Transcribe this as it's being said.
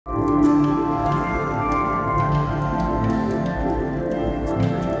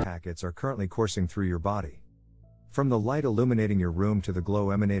packets are currently coursing through your body. From the light illuminating your room to the glow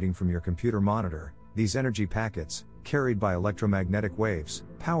emanating from your computer monitor, these energy packets, carried by electromagnetic waves,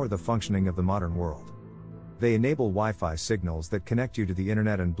 power the functioning of the modern world. They enable Wi-Fi signals that connect you to the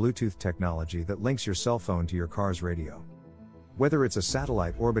internet and Bluetooth technology that links your cell phone to your car's radio. Whether it's a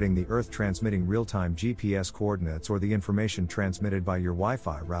satellite orbiting the Earth transmitting real-time GPS coordinates or the information transmitted by your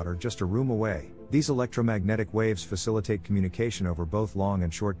Wi-Fi router just a room away, these electromagnetic waves facilitate communication over both long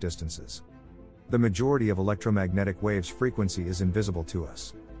and short distances. The majority of electromagnetic waves' frequency is invisible to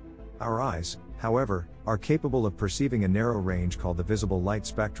us. Our eyes, however, are capable of perceiving a narrow range called the visible light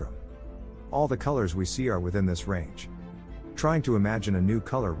spectrum. All the colors we see are within this range. Trying to imagine a new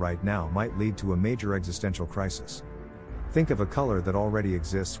color right now might lead to a major existential crisis. Think of a color that already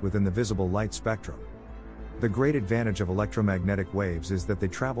exists within the visible light spectrum. The great advantage of electromagnetic waves is that they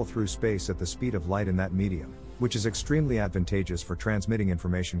travel through space at the speed of light in that medium, which is extremely advantageous for transmitting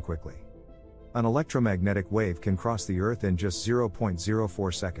information quickly. An electromagnetic wave can cross the Earth in just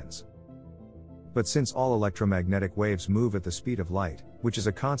 0.04 seconds. But since all electromagnetic waves move at the speed of light, which is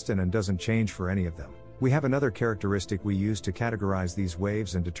a constant and doesn't change for any of them, we have another characteristic we use to categorize these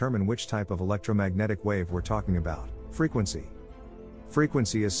waves and determine which type of electromagnetic wave we're talking about: frequency.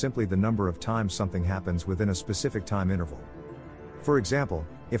 Frequency is simply the number of times something happens within a specific time interval. For example,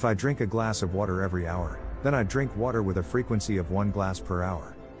 if I drink a glass of water every hour, then I drink water with a frequency of 1 glass per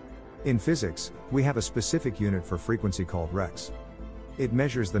hour. In physics, we have a specific unit for frequency called Rex. It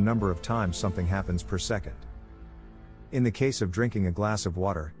measures the number of times something happens per second. In the case of drinking a glass of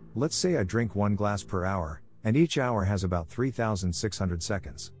water, let's say I drink 1 glass per hour, and each hour has about 3,600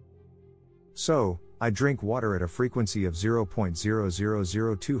 seconds. So, I drink water at a frequency of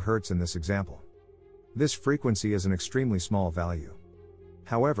 0.0002 Hz in this example. This frequency is an extremely small value.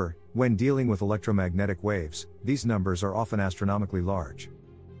 However, when dealing with electromagnetic waves, these numbers are often astronomically large.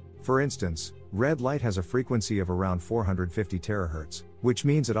 For instance, red light has a frequency of around 450 terahertz, which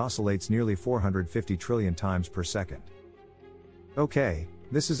means it oscillates nearly 450 trillion times per second. Okay,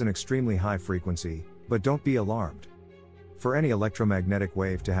 this is an extremely high frequency, but don't be alarmed. For any electromagnetic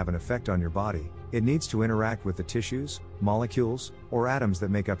wave to have an effect on your body, it needs to interact with the tissues, molecules, or atoms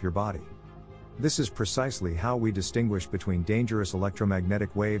that make up your body. This is precisely how we distinguish between dangerous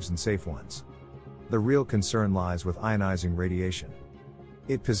electromagnetic waves and safe ones. The real concern lies with ionizing radiation.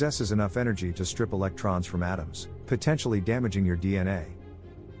 It possesses enough energy to strip electrons from atoms, potentially damaging your DNA.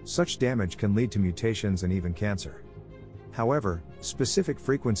 Such damage can lead to mutations and even cancer. However, specific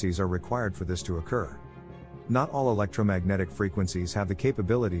frequencies are required for this to occur. Not all electromagnetic frequencies have the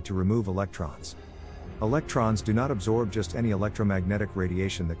capability to remove electrons. Electrons do not absorb just any electromagnetic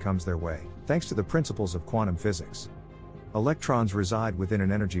radiation that comes their way, thanks to the principles of quantum physics. Electrons reside within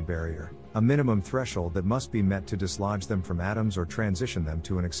an energy barrier, a minimum threshold that must be met to dislodge them from atoms or transition them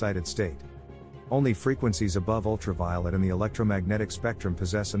to an excited state. Only frequencies above ultraviolet in the electromagnetic spectrum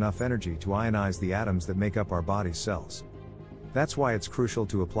possess enough energy to ionize the atoms that make up our body's cells. That's why it's crucial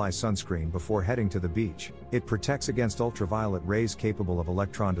to apply sunscreen before heading to the beach. It protects against ultraviolet rays capable of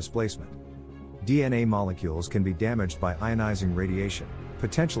electron displacement. DNA molecules can be damaged by ionizing radiation,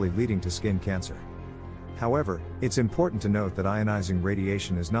 potentially leading to skin cancer. However, it's important to note that ionizing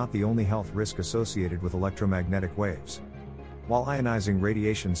radiation is not the only health risk associated with electromagnetic waves. While ionizing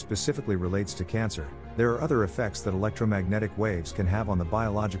radiation specifically relates to cancer, there are other effects that electromagnetic waves can have on the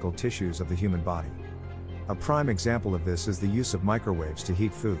biological tissues of the human body. A prime example of this is the use of microwaves to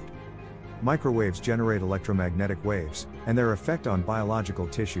heat food. Microwaves generate electromagnetic waves, and their effect on biological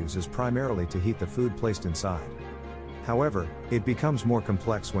tissues is primarily to heat the food placed inside. However, it becomes more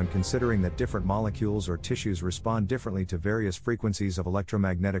complex when considering that different molecules or tissues respond differently to various frequencies of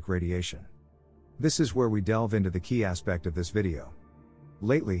electromagnetic radiation. This is where we delve into the key aspect of this video.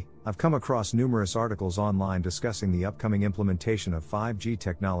 Lately, I've come across numerous articles online discussing the upcoming implementation of 5G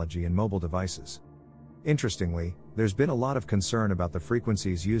technology in mobile devices. Interestingly, there's been a lot of concern about the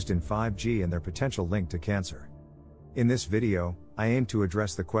frequencies used in 5G and their potential link to cancer. In this video, I aim to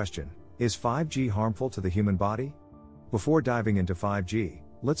address the question, is 5G harmful to the human body? Before diving into 5G,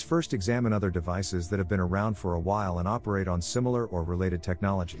 let's first examine other devices that have been around for a while and operate on similar or related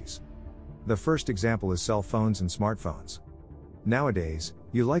technologies. The first example is cell phones and smartphones. Nowadays,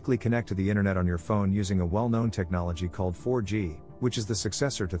 you likely connect to the internet on your phone using a well-known technology called 4G, which is the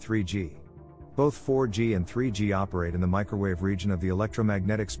successor to 3G. Both 4G and 3G operate in the microwave region of the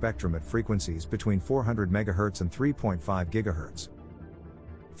electromagnetic spectrum at frequencies between 400 MHz and 3.5 GHz.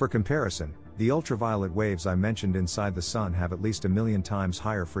 For comparison, the ultraviolet waves I mentioned inside the sun have at least 1 million times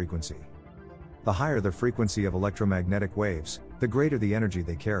higher frequency. The higher the frequency of electromagnetic waves, the greater the energy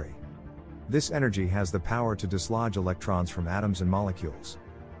they carry. This energy has the power to dislodge electrons from atoms and molecules.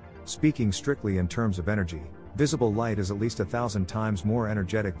 Speaking strictly in terms of energy, visible light is at least 1,000 times more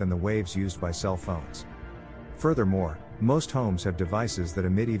energetic than the waves used by cell phones. Furthermore, most homes have devices that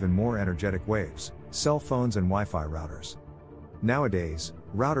emit even more energetic waves, cell phones and Wi-Fi routers. Nowadays,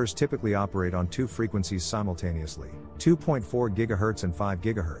 routers typically operate on two frequencies simultaneously, 2.4 GHz and 5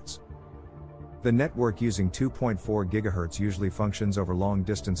 GHz. The network using 2.4 GHz usually functions over long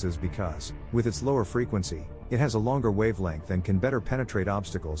distances because, with its lower frequency, it has a longer wavelength and can better penetrate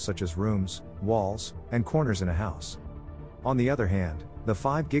obstacles such as rooms, walls, and corners in a house. On the other hand, the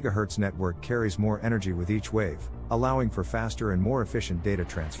 5 GHz network carries more energy with each wave, allowing for faster and more efficient data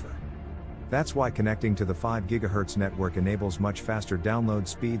transfer. That's why connecting to the 5 GHz network enables much faster download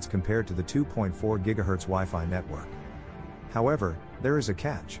speeds compared to the 2.4 GHz Wi-Fi network. However, there is a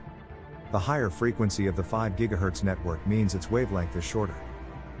catch. The higher frequency of the 5 GHz network means its wavelength is shorter.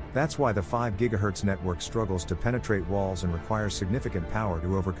 That's why the 5 GHz network struggles to penetrate walls and requires significant power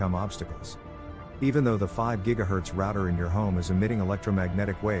to overcome obstacles. Even though the 5 GHz router in your home is emitting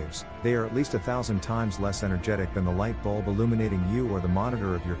electromagnetic waves, they are at least 1,000 times less energetic than the light bulb illuminating you or the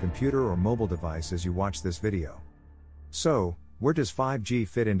monitor of your computer or mobile device as you watch this video. So, where does 5G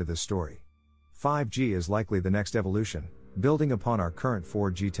fit into this story? 5G is likely the next evolution, building upon our current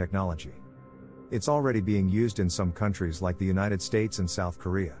 4G technology. It's already being used in some countries like the United States and South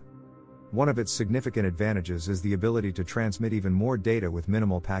Korea. One of its significant advantages is the ability to transmit even more data with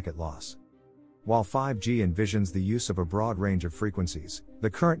minimal packet loss. While 5G envisions the use of a broad range of frequencies, the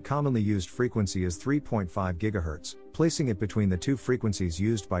current commonly used frequency is 3.5 GHz, placing it between the two frequencies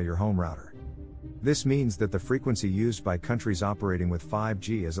used by your home router. This means that the frequency used by countries operating with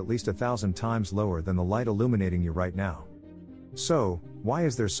 5G is at least 1,000 times lower than the light illuminating you right now. So, why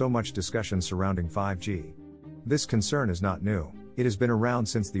is there so much discussion surrounding 5G? This concern is not new, it has been around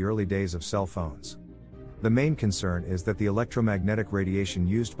since the early days of cell phones. The main concern is that the electromagnetic radiation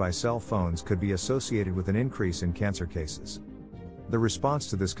used by cell phones could be associated with an increase in cancer cases. The response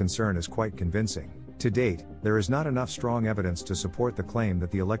to this concern is quite convincing. To date, there is not enough strong evidence to support the claim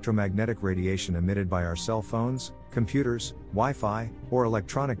that the electromagnetic radiation emitted by our cell phones, computers, Wi-Fi, or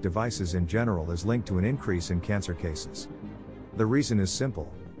electronic devices in general is linked to an increase in cancer cases. The reason is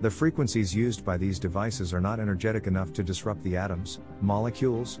simple: the frequencies used by these devices are not energetic enough to disrupt the atoms,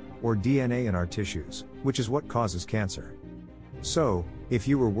 molecules, or DNA in our tissues, which is what causes cancer. So, if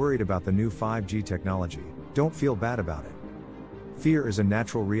you were worried about the new 5G technology, don't feel bad about it. Fear is a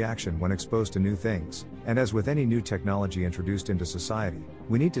natural reaction when exposed to new things, and as with any new technology introduced into society,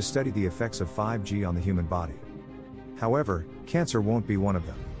 we need to study the effects of 5G on the human body. However, cancer won't be one of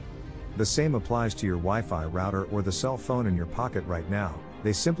them. The same applies to your Wi-Fi router or the cell phone in your pocket right now.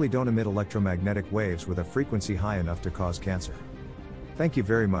 They simply don't emit electromagnetic waves with a frequency high enough to cause cancer. Thank you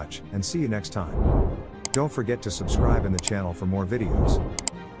very much, and see you next time. Don't forget to subscribe in the channel for more videos.